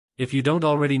If you don't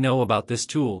already know about this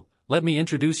tool, let me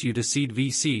introduce you to Seed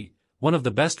VC, one of the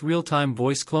best real-time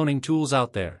voice cloning tools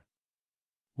out there.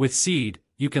 With Seed,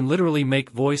 you can literally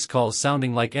make voice calls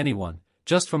sounding like anyone,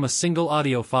 just from a single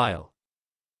audio file.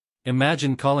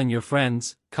 Imagine calling your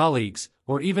friends, colleagues,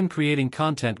 or even creating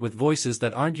content with voices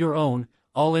that aren't your own,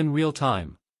 all in real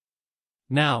time.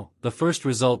 Now, the first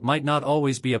result might not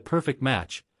always be a perfect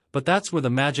match, but that's where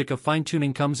the magic of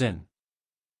fine-tuning comes in.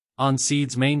 On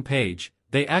Seed's main page,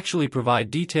 they actually provide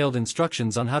detailed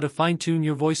instructions on how to fine-tune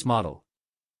your voice model.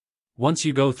 Once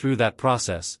you go through that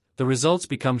process, the results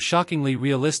become shockingly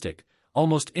realistic,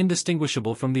 almost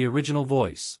indistinguishable from the original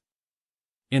voice.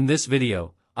 In this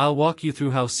video, I'll walk you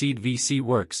through how Seed VC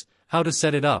works, how to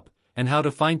set it up, and how to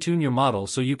fine-tune your model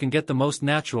so you can get the most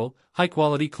natural,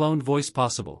 high-quality cloned voice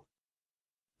possible.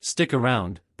 Stick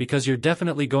around, because you're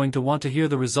definitely going to want to hear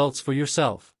the results for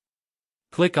yourself.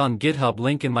 Click on GitHub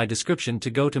link in my description to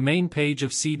go to main page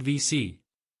of Seed VC.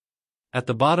 At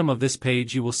the bottom of this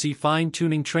page you will see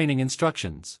fine-tuning training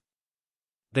instructions.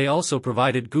 They also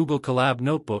provided Google Colab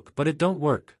Notebook, but it don't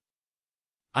work.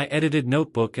 I edited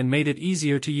Notebook and made it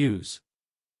easier to use.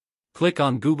 Click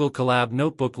on Google Colab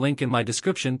Notebook link in my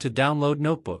description to download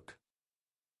Notebook.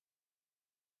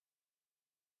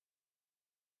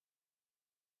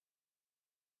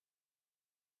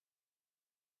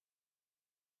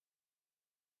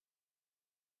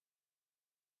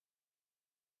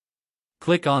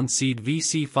 Click on Seed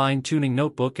VC Fine-Tuning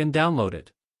Notebook and download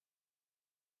it.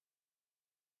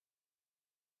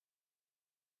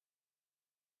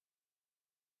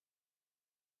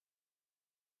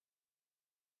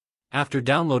 After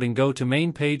downloading, go to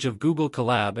main page of Google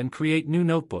Colab and create new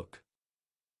notebook.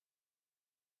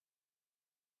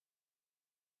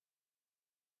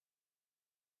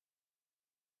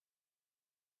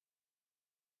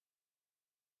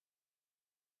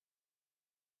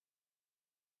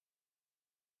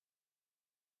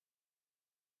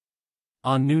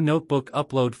 On new notebook,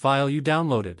 upload file you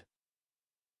downloaded.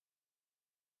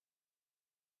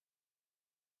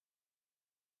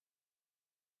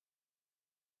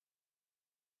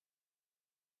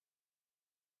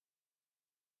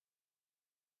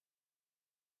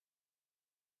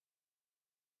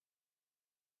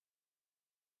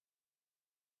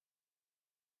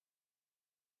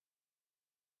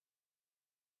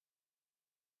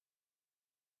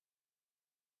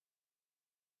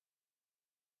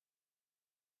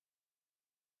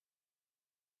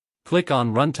 Click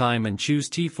on Runtime and choose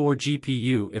T4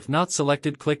 GPU. If not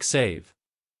selected, click Save.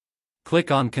 Click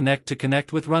on Connect to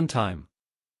connect with Runtime.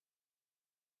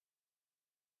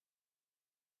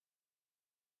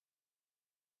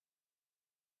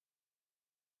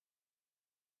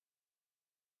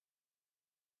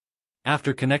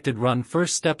 After connected, run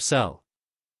first step cell.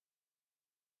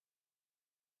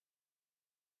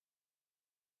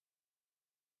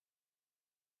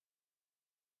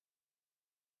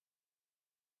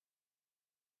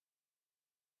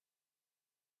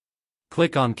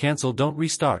 Click on Cancel, don't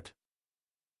restart.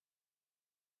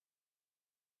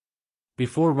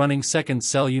 Before running second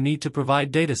cell, you need to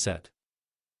provide dataset.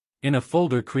 In a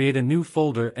folder, create a new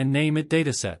folder and name it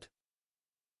dataset.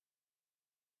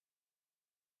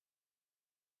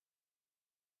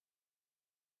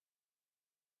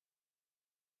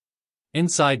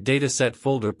 Inside dataset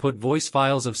folder, put voice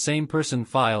files of same person.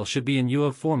 File should be in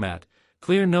UAV format,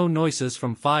 clear, no noises,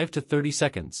 from 5 to 30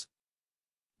 seconds.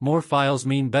 More files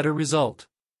mean better result.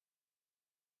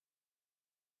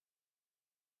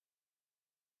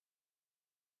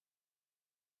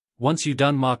 Once you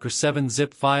done, mark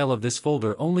 7-zip file of this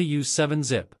folder, only use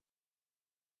 7-zip.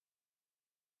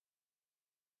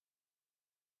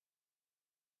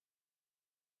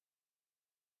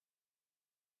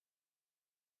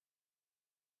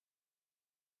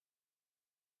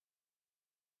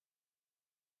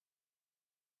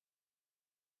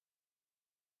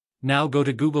 Now go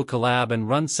to Google Colab and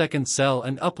run second cell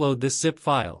and upload this zip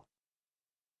file.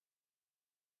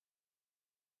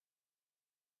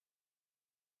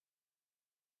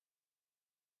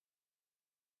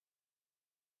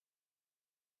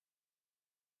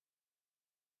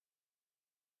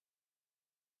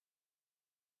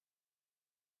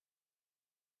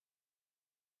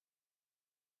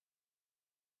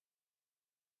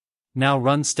 Now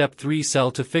run step 3 cell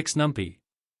to fix numpy.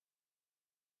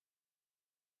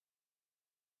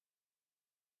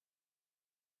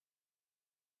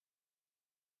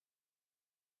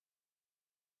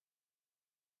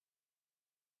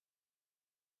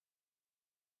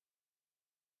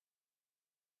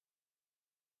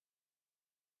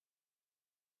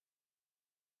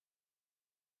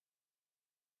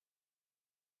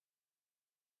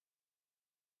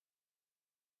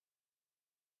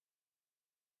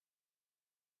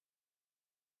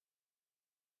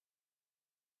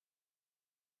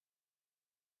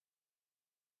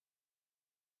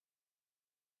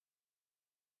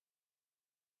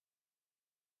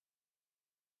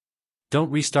 Don't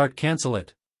restart, cancel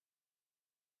it.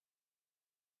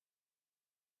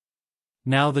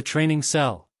 Now the training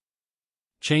cell.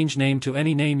 Change name to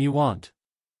any name you want.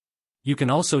 You can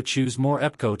also choose more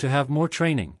EPCO to have more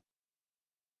training.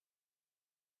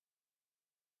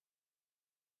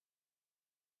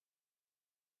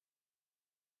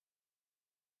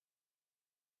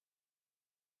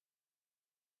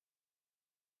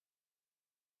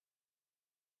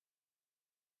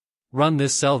 Run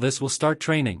this cell, this will start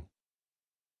training.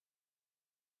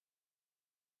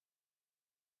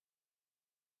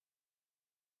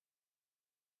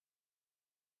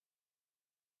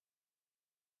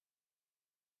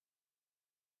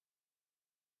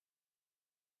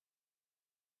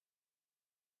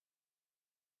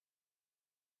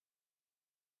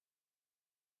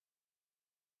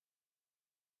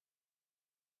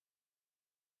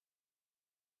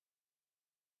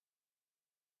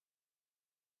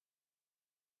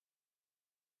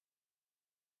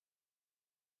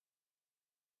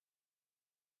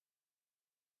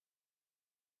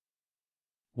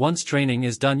 Once training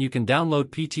is done, you can download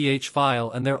PTH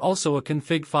file, and there also a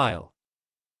config file.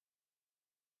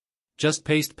 Just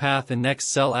paste path in next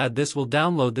cell, add this will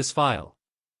download this file.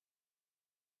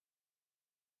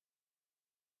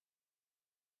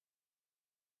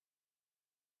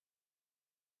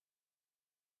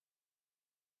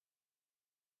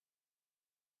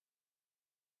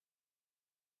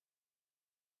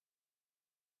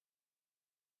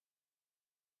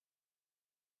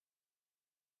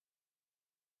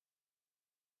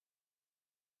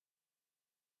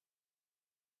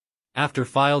 After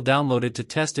file downloaded, to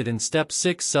test it in step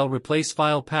 6 cell, replace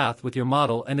file path with your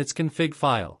model and its config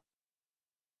file.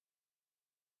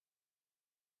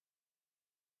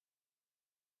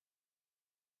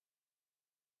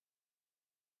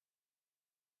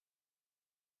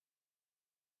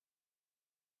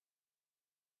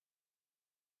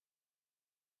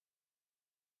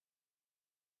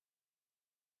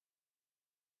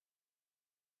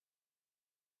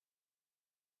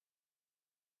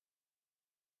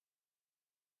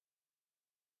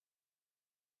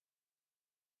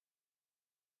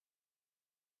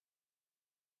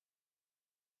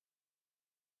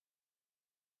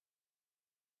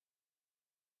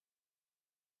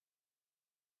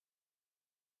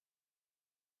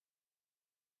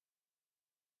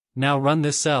 Now run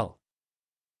this cell.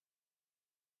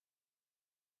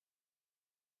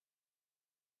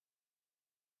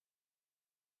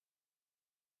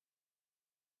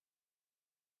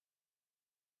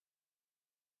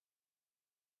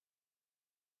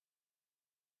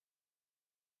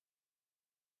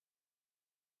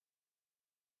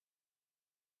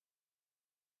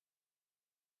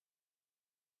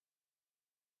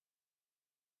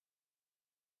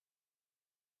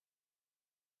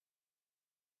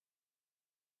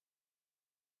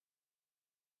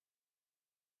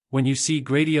 When you see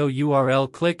Gradio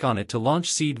URL, click on it to launch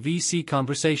Seed VC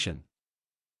conversation.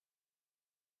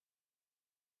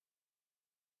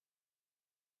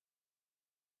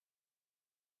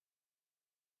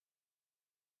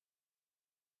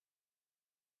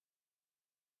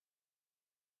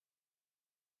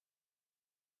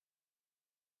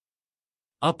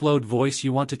 Upload voice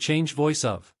you want to change voice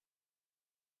of.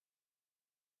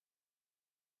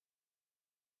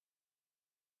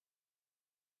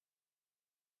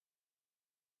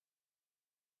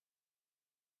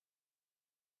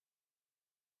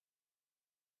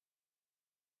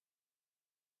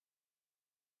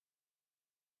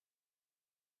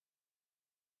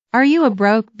 Are you a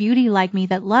broke beauty like me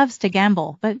that loves to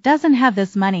gamble but doesn't have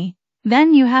this money?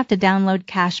 Then you have to download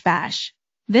Cash Bash.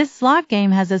 This slot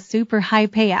game has a super high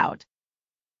payout.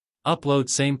 Upload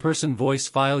same person voice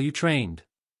file you trained.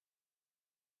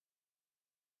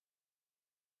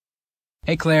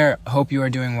 Hey Claire, hope you are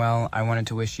doing well. I wanted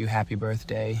to wish you happy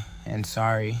birthday, and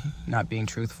sorry, not being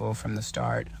truthful from the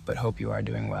start, but hope you are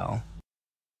doing well.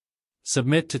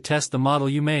 Submit to test the model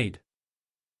you made.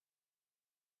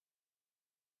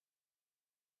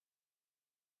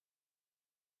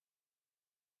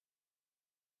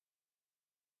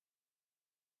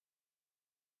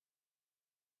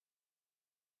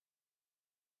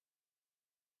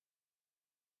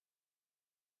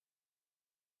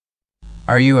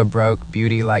 Are you a broke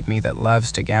beauty like me that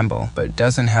loves to gamble but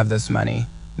doesn't have this money?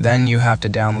 Then you have to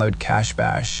download Cash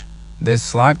Bash. This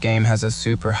slot game has a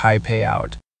super high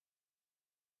payout.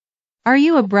 Are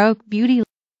you a broke beauty?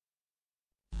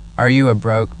 Are you a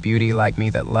broke beauty like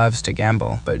me that loves to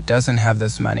gamble but doesn't have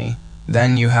this money?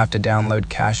 Then you have to download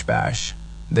Cash Bash.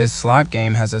 This slot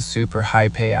game has a super high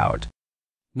payout.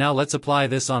 Now let's apply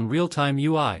this on Realtime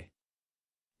UI.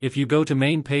 If you go to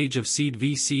main page of Seed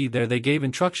VC, there they gave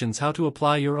instructions how to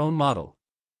apply your own model.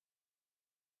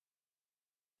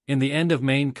 In the end of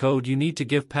main code you need to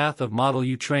give path of model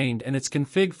you trained and its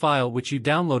config file which you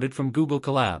downloaded from Google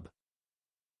Colab.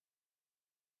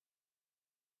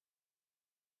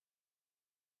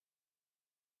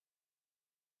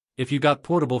 If you got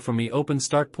portable from me, open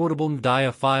start portable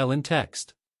MDIA file in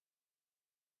text.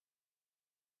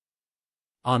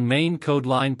 On main code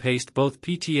line paste both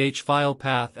PTH file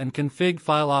path and config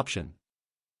file option.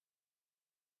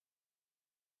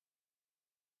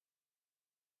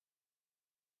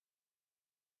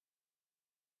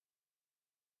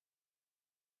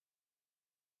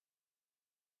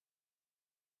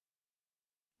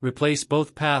 Replace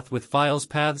both path with files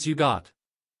paths you got.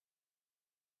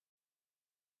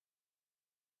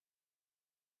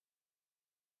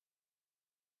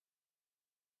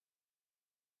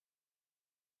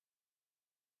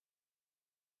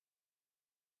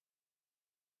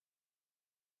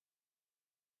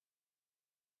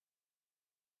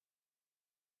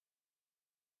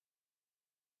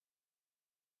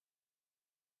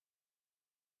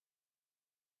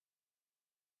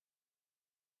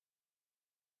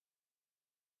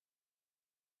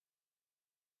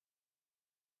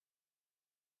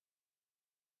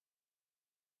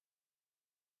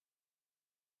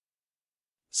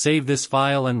 Save this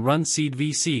file and run Seed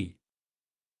VC.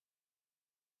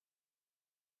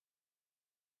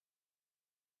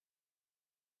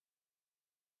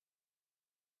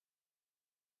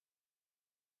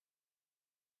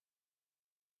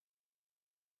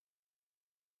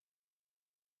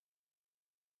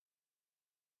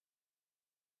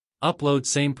 Upload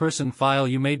same person file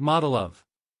you made model of.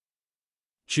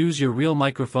 Choose your real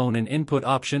microphone in input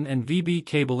option and VB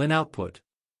cable in output.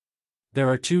 There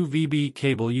are two VB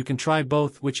cable, you can try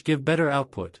both which give better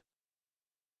output.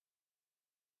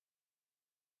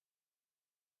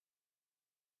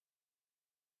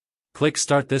 Click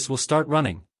start, this will start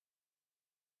running.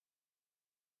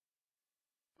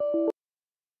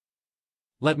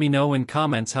 Let me know in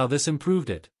comments how this improved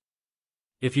it.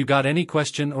 If you got any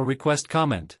question or request,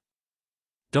 comment.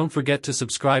 Don't forget to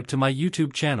subscribe to my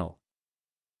YouTube channel.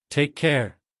 Take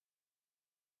care.